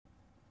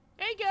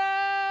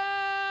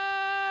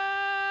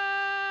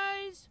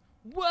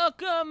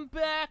Welcome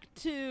back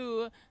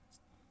to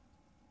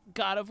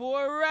God of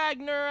War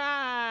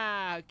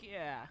Ragnarok!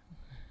 Yeah.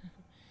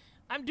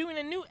 I'm doing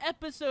a new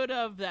episode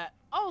of that.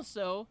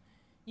 Also,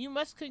 you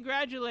must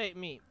congratulate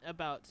me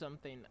about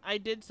something. I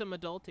did some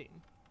adulting.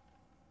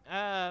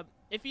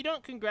 If you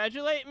don't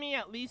congratulate me,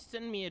 at least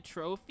send me a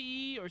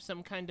trophy or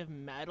some kind of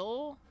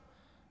medal.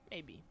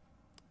 Maybe.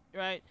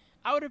 Right?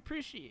 I would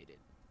appreciate it.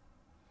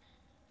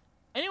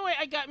 Anyway,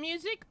 I got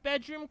music,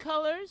 bedroom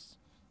colors.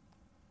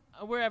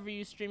 Wherever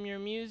you stream your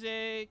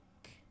music.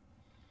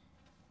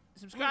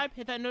 Subscribe,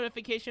 hit that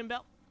notification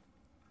bell.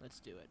 Let's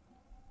do it.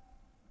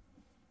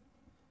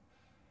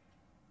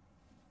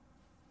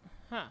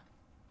 Huh.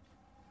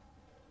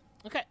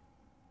 Okay.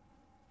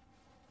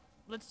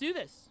 Let's do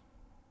this.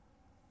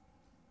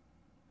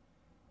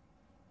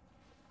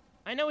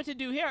 I know what to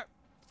do here.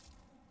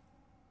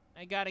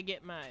 I gotta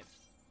get my...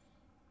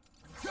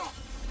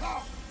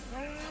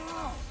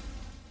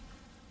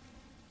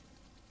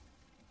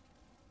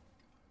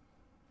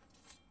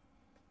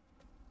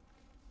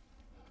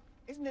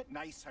 Isn't it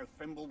nice how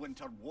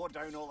Fimbulwinter wore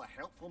down all the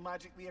helpful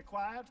magic we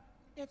acquired?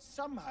 Yet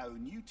somehow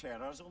new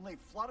terrors only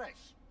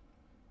flourish.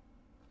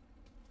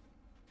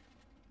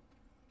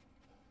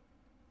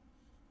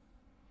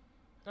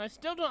 I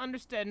still don't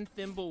understand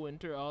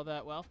Fimbulwinter all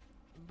that well,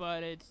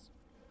 but it's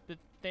the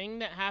thing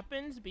that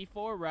happens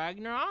before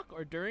Ragnarok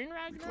or during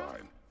Ragnarok?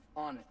 Decline.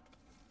 On it.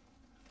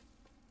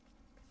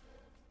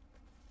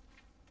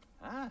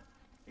 Ah,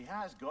 he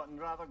has gotten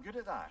rather good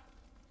at that.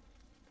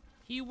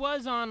 He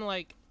was on,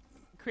 like,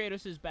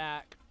 Kratos'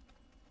 back,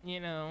 you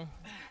know,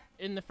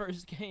 in the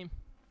first game.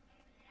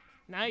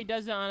 Now he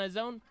does it on his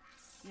own.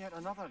 Yet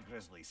another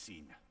grisly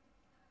scene.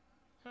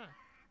 Huh.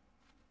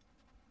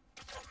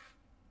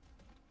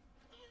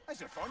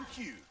 As if on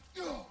cue.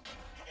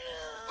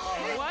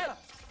 What?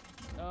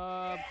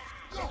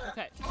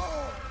 Okay.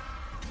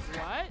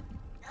 What?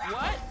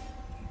 What?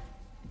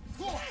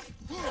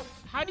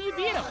 How do you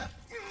beat him?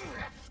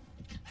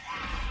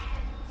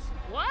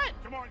 What?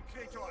 Come on,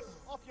 Kratos,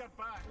 off your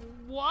back.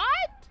 What?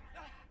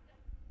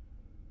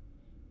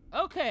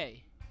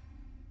 Okay.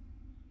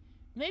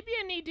 Maybe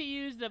I need to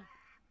use the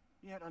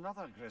Yet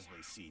another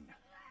grisly scene.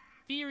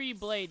 Fury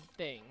Blade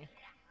thing.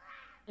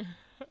 Okay.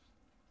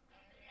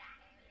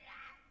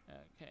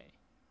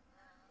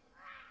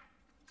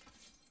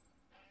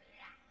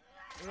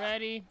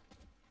 Ready?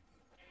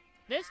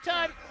 This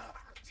time.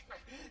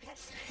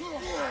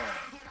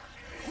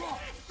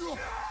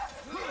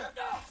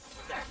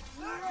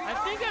 I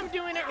think I'm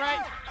doing it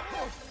right.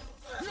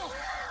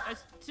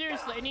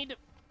 Seriously, I need to...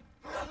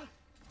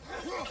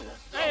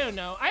 I don't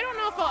know. I don't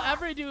know if I'll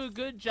ever do a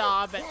good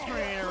job at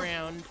turning it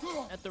around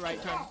at the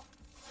right time.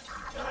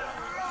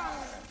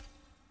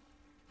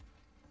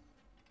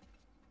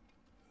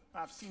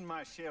 I've seen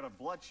my share of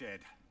bloodshed,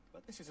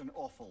 but this is an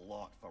awful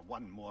lot for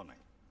one morning.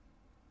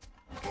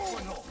 Oh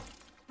no!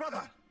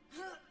 Brother!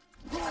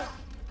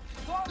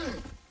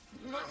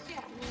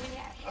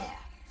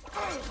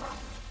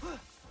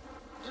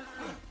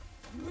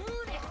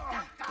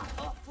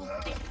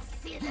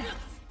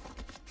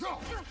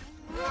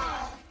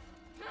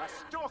 A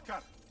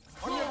stalker!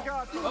 On your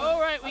guard!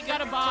 Alright, we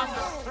got a boss.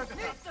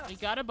 We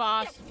got a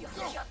boss.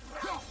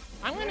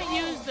 I'm gonna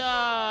use the...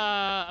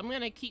 I'm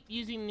gonna keep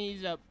using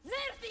these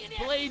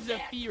Blades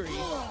of Fury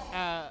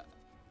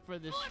for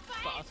this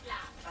boss.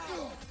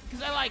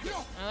 Because I like it.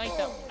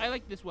 I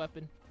like this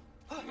weapon.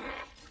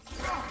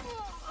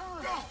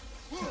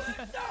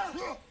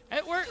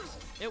 It works.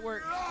 It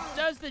works.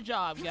 Does the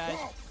job, guys.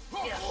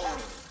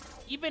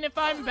 Even if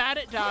I'm bad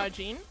at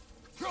dodging,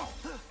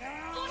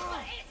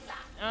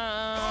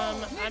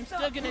 I'm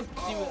still gonna do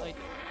it like...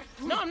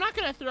 No, I'm not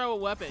gonna throw a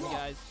weapon,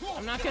 guys.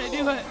 I'm not gonna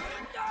do it.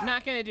 I'm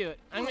not gonna do it.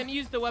 I'm gonna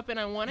use the weapon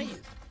I want to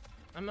use.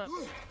 I'm a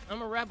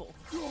rebel.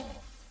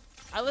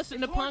 I listen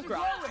to punk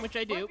rock, which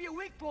I do,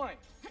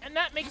 and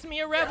that makes me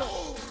a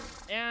rebel.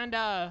 And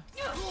I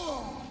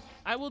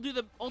will do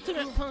the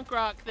ultimate punk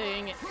rock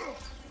thing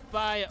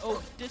by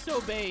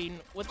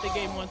disobeying what the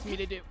game wants me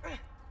to do,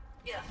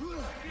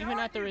 even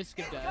at the risk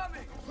of death.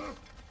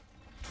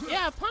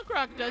 Yeah, punk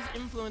rock does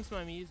influence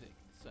my music.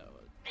 So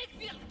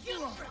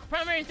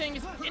primary thing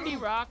is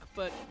indie rock,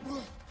 but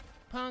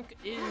punk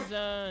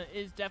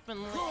is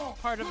definitely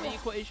part of the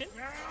equation.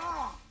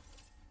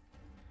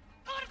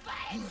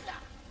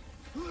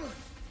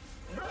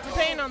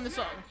 Depending on the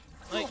song.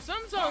 Like,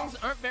 some songs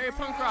aren't very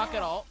punk rock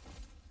at all.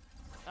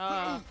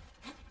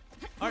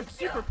 Aren't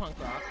super punk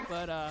rock,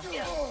 but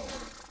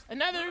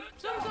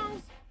some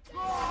songs,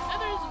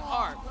 others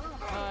are.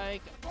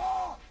 Like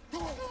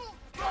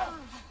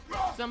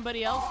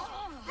Somebody Else.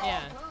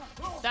 Yeah.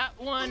 That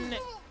one,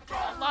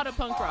 a lot of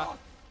punk rock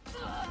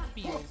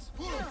feels.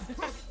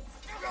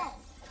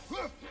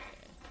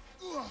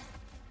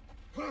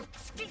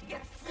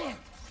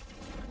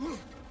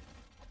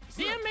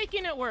 See, I'm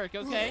making it work,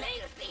 okay?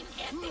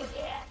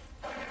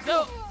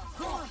 So,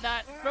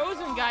 that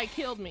frozen guy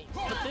killed me,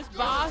 but this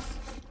boss,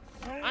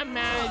 I'm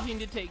managing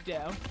to take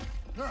down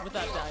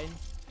without dying.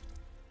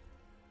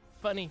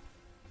 Funny.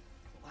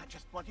 Well, that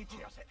just bloody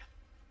tears it.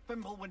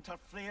 Fimbulwinter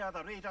Freya,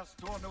 the raiders,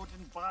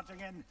 Stornodin barging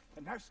in,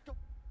 and now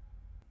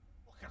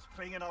walkers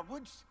preying in our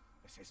woods.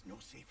 This is no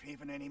safe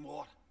haven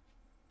anymore.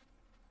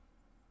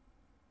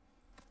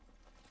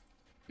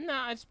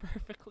 Nah, it's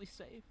perfectly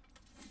safe.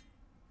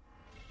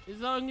 As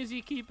long as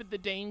you keep the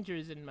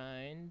dangers in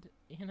mind,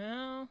 you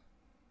know?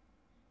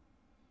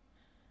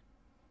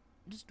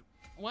 Just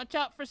watch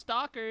out for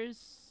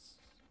stalkers.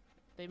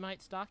 They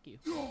might stalk you.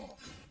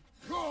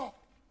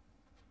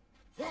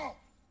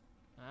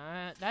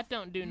 That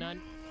don't do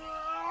none.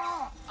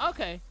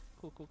 Okay.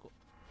 Cool.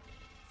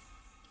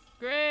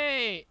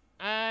 Great!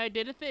 I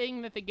did a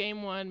thing that the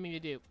game wanted me to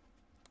do.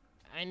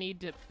 I need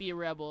to be a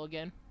rebel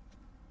again.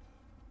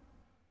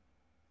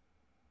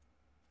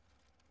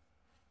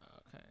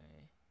 Okay.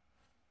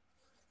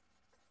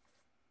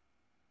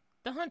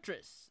 The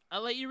Huntress.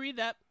 I'll let you read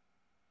that.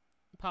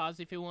 Pause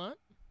if you want.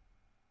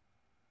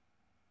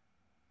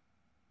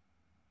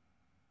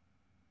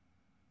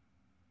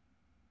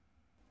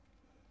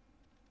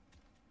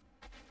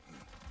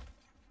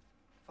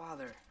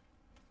 Father,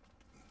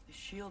 the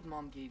shield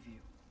Mom gave you.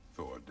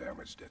 Thor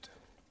damaged it,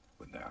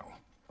 but now,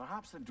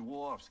 Perhaps the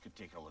dwarves could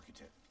take a look at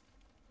it.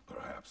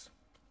 perhaps,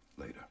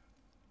 later.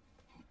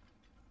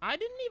 I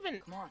didn't even...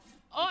 Come on,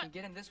 Oh, we can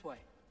get in this way.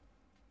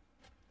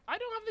 I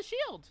don't have the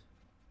shield.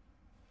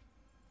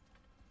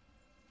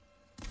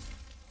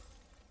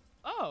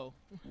 Oh.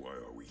 Why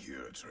are we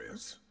here,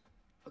 Atreus?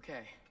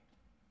 Okay.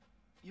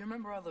 You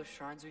remember all those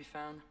shrines we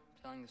found,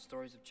 telling the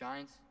stories of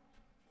giants?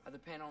 How the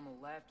panel on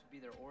the left would be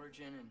their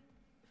origin, and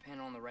the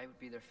panel on the right would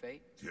be their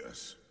fate?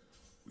 Yes,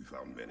 we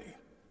found many.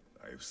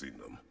 I have seen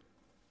them.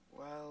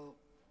 Well,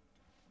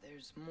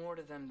 there's more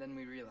to them than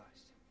we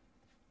realized.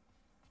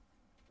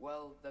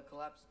 Well, the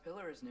collapsed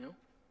pillar is new,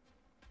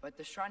 but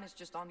the shrine is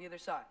just on the other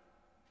side.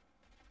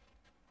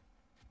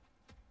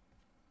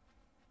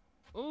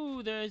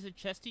 Ooh, there is a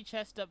chesty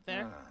chest up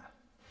there.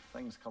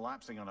 Things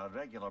collapsing on a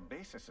regular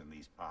basis in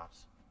these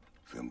parts.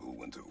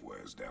 Fimbulwinter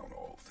wears down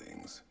all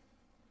things,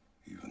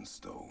 even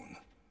stone.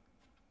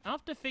 I'll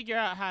have to figure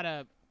out how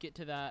to get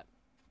to that.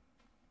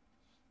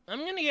 I'm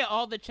gonna get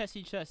all the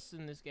chesty chests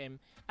in this game.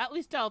 At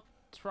least I'll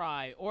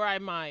try, or I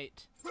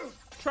might.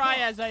 Try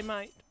as I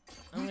might.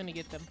 I'm gonna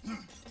get them.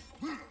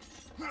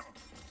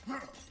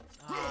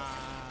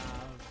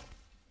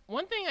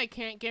 One thing I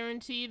can't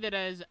guarantee that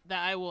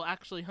I will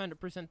actually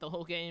 100% the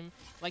whole game,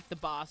 like the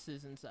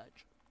bosses and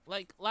such.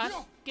 Like last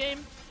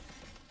game,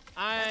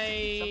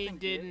 I Something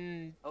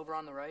didn't good over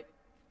on the right.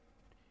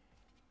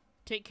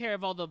 take care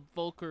of all the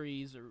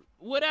Valkyries or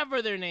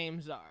whatever their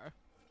names are.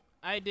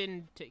 I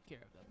didn't take care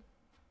of them.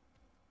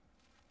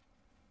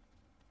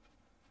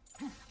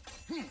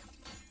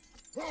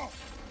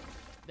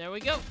 There we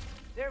go.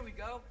 There we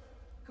go.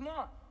 Come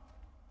on.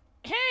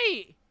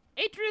 Hey!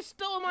 Atreus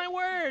stole my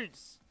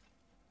words!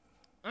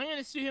 I'm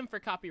gonna sue him for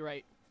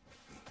copyright.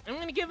 I'm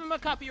gonna give him a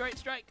copyright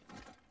strike.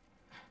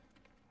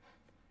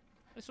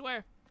 I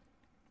swear.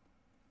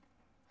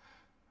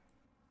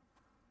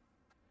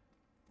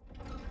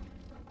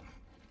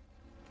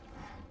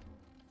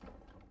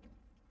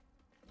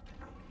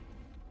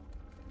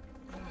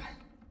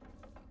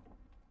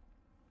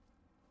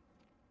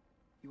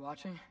 You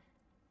watching?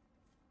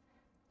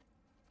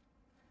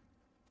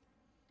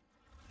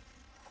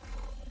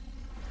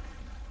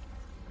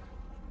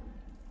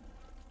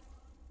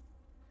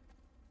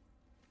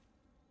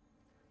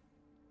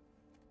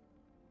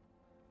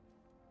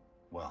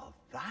 Well,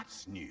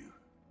 that's new.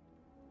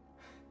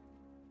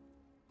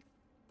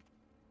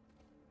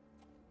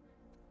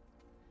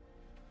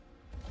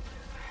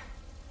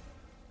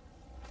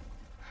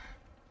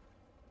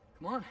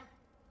 Come on.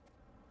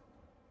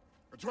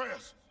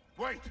 Atreus,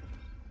 wait!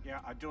 Yeah,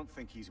 I don't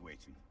think he's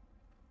waiting.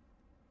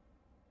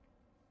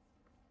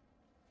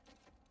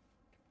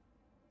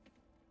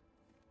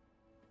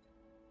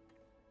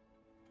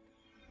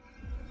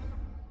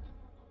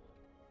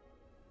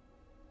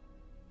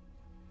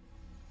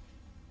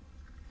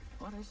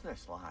 What is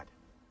this, lad?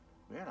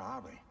 Where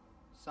are we?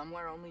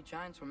 Somewhere only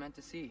giants were meant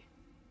to see.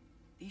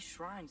 These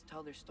shrines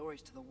tell their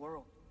stories to the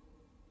world.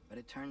 But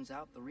it turns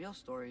out the real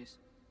stories,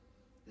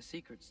 the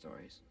secret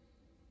stories,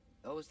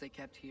 those they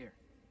kept here,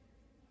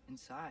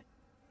 inside.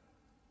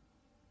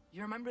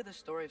 You remember the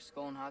story of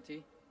Skull and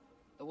Hati,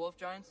 the wolf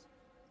giants?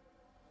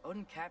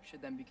 Odin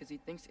captured them because he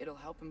thinks it'll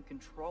help him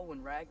control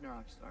when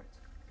Ragnarok starts.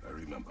 I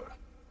remember.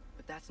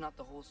 But that's not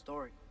the whole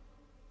story.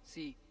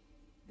 See,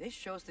 this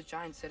shows the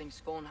giants setting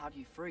Skull and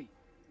Hati free.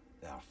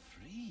 They're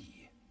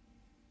free.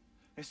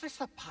 Is this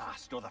the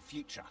past or the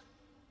future?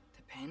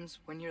 Depends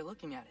when you're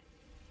looking at it.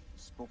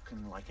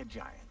 Spoken like a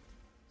giant.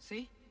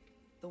 See?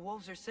 The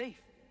wolves are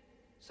safe.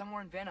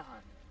 Somewhere in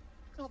Vanaheim.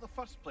 Not the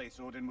first place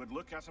Odin would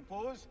look, I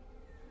suppose.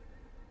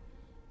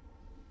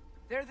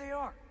 There they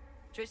are,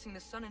 chasing the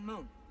sun and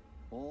moon.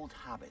 Old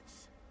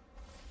habits.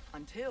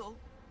 Until,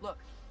 look,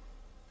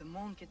 the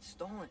moon gets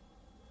stolen.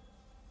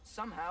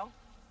 Somehow.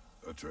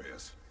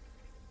 Atreus.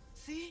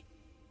 See?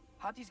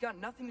 Hati's got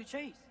nothing to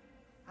chase.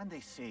 And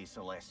they say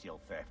celestial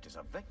theft is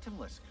a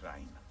victimless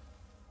crime.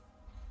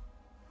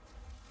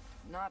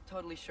 Not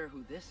totally sure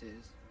who this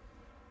is.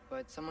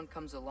 But someone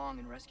comes along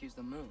and rescues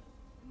the moon.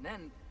 And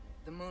then,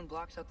 the moon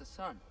blocks out the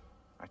sun.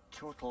 A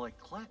total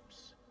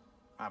eclipse.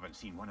 I haven't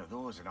seen one of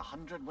those in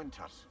 100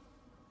 winters.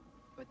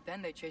 But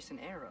then they chase an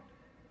arrow,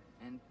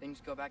 and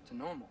things go back to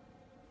normal.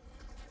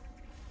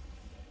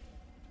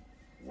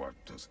 What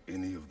does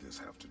any of this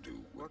have to do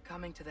We're with...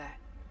 coming to that.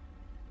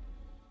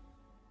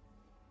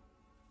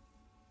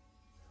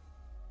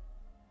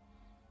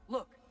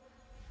 Look,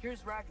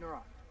 here's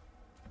Ragnarok.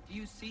 Do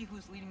you see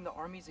who's leading the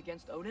armies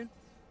against Odin?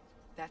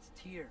 That's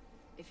Tyr.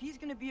 If he's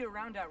gonna be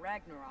around at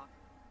Ragnarok,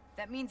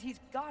 that means he's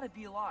gotta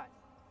be alive.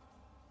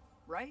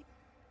 Right?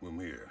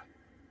 Mimir,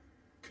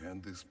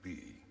 can this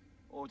be?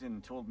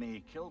 Odin told me he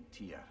killed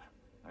Tyr,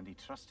 and he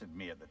trusted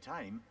me at the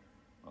time,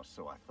 or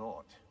so I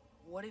thought.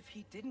 What if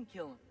he didn't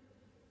kill him?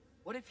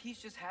 What if he's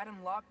just had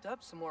him locked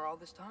up somewhere all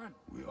this time?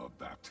 We are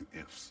back to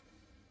ifs.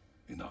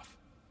 Enough.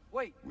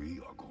 Wait, We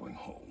are going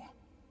home.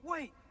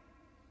 wait!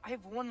 I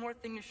have one more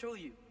thing to show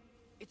you.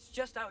 It's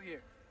just out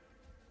here.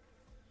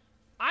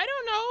 I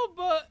don't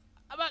know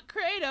about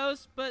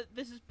Kratos, but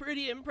this is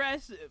pretty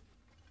impressive.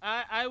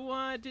 I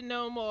want to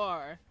know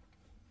more.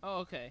 Oh,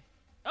 okay.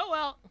 Oh,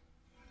 well.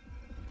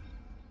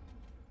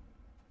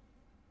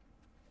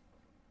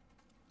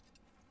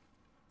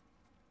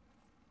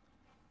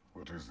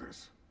 What is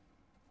this?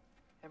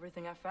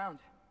 Everything I found.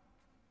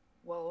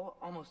 Well,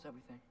 almost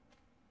everything.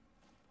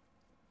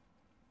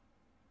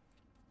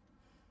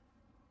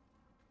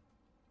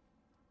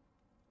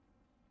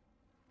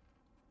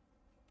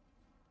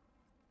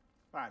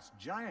 That's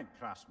giant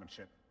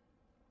craftsmanship.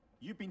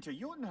 You've been to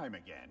Jotunheim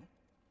again?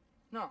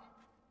 No,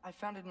 I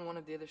found it in one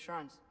of the other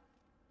shrines.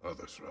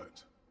 Other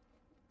shrines.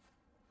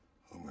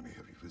 How many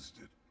have you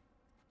visited?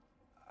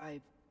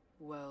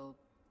 Well,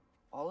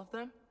 all of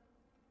them?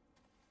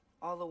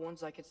 All the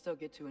ones I could still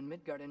get to in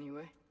Midgard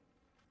anyway.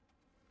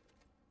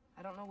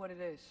 I don't know what it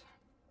is.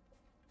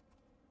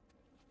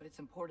 But it's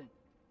important.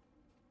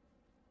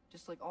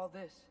 Just like all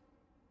this.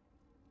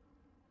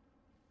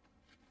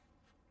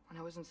 When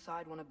I was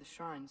inside one of the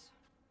shrines,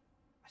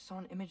 I saw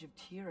an image of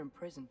Tyr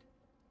imprisoned.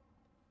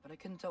 But I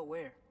couldn't tell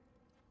where.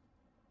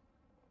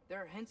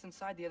 There are hints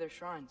inside the other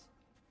shrines.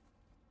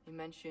 They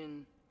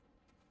mention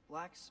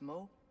black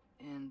smoke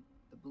and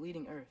the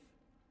bleeding earth.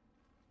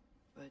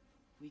 But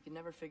we can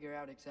never figure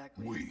out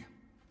exactly. We.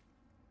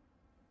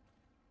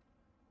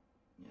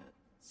 Yeah,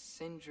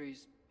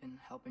 Sindri's been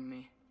helping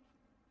me.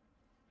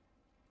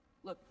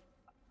 Look,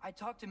 I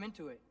talked him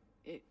into it.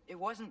 It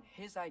wasn't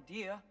his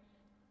idea.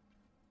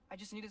 I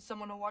just needed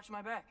someone to watch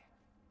my back.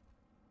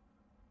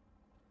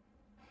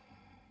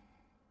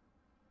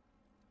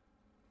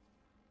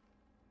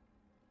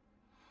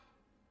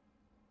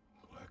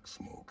 Black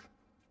smoke.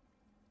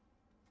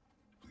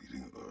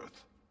 Bleeding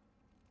earth.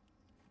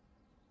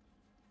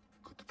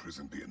 Could the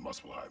prison be in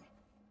Muspelheim?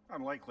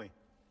 Unlikely.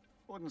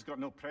 Odin's got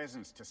no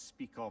presence to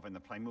speak of in the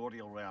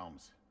primordial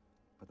realms.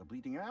 But the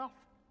Bleeding Earth?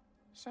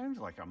 Sounds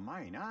like a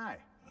mine, aye.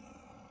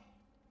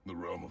 The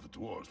realm of the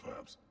dwarves,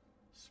 perhaps.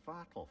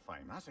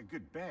 Svartalfheim, that's a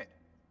good bet.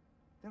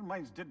 Their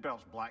mines did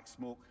belch black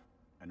smoke,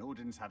 and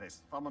Odin's had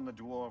his thumb on the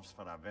dwarves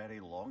for a very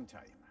long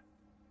time.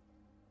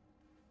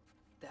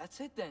 That's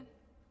it then.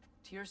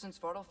 Tyr's in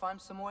Svartalfheim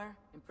somewhere,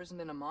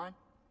 imprisoned in a mine.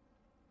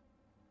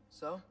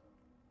 So,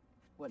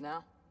 what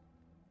now?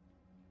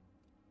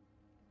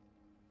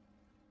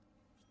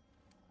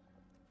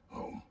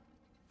 Home.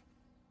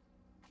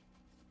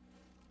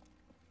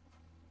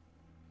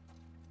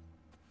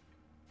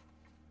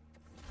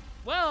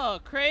 Well,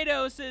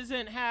 Kratos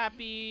isn't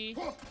happy.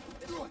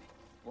 This way.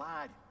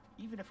 Lad,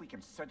 even if we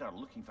consider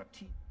looking for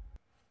tea.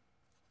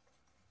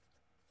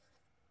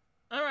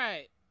 All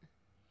right.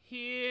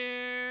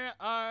 Here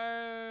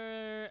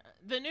are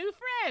the new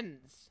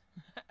friends,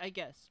 I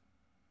guess.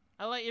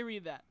 I'll let you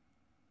read that.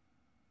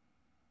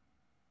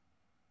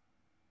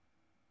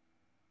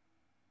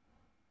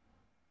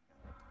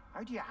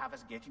 How do you have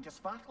us getting to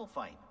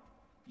Svartalfheim?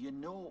 You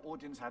know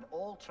Odin's had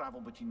all travel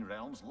between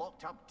realms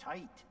locked up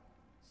tight.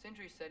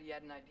 Sindri said he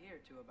had an idea or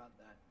two about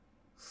that.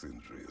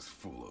 Sindri is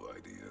full of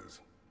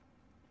ideas.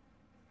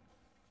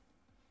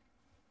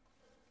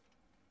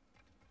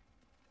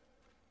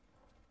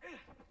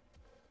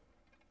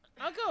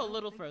 I'll go a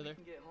little I think further. We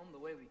can get home the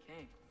way we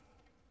came.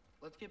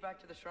 Let's get back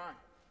to the shrine.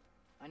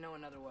 I know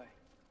another way.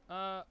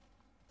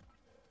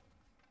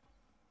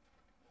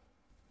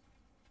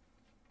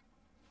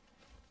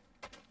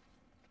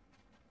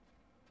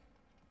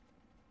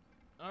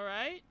 All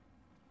right.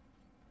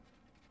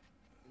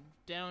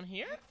 Down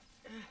here?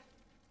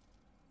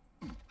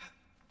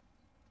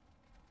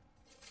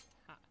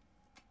 Ha.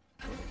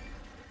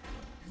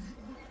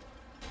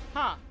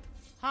 Ha.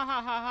 Ha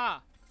ha ha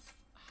ha.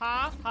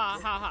 Ha ha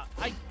ha ha.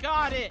 I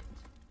got it.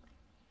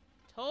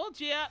 Told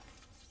ya.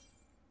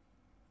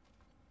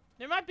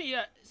 There might be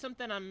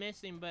something I'm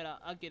missing, but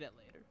I'll get it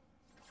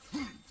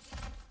later.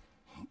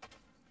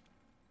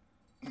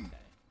 Okay.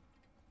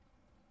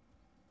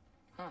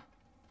 Huh.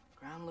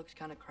 Ground looks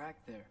kind of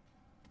cracked there.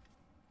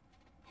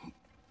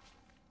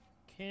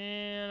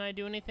 Can I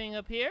do anything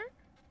up here?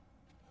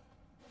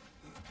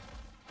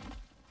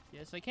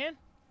 Yes, I can.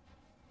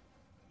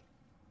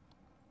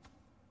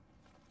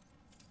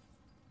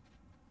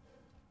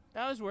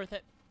 That was worth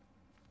it.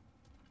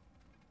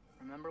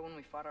 Remember when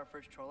we fought our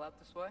first troll out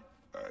this way?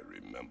 I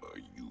remember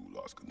you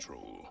lost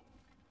control.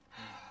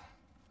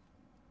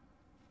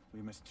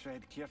 We must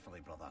tread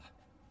carefully, brother.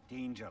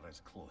 Danger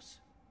is close.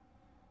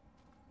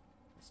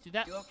 Let's do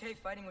that. You okay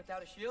fighting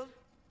without a shield?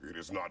 It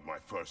is not my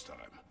first time.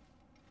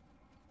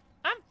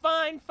 I'm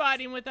fine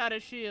fighting without a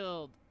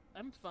shield.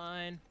 I'm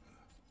fine.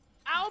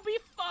 I'll be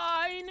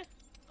fine.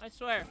 I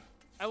swear.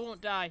 I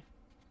won't die.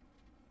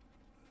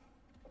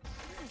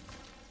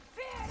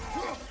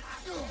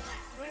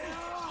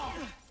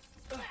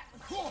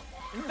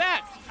 In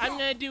fact, I'm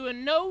gonna do a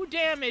no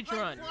damage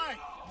run.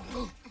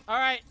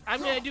 Alright,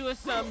 I'm gonna do a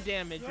some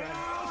damage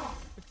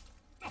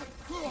run.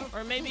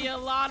 Or maybe a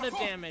lot of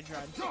damage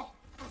run.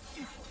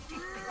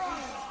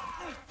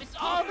 It's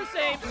all the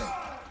same.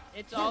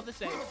 It's all the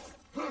same.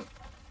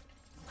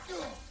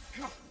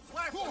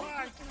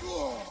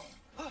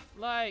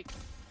 Like,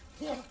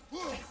 I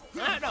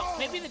don't know,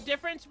 maybe the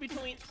difference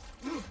between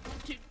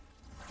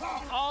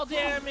all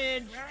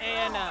damage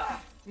and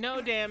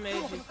no damage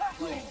is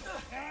like,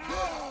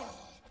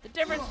 the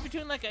difference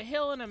between like a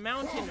hill and a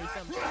mountain or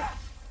something.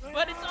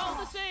 But it's all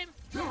the same.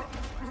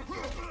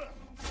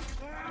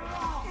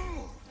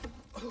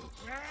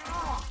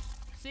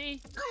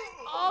 See?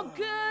 All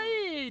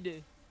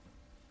good.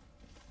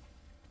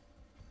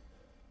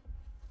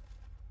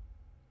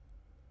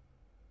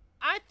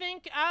 I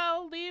think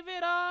I'll leave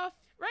it off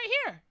right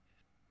here.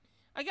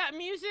 I got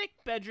music,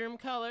 bedroom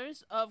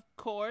colors, of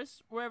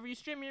course, wherever you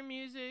stream your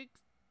music.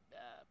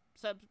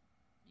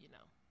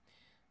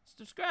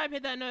 Subscribe,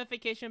 hit that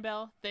notification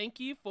bell. Thank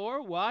you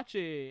for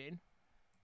watching.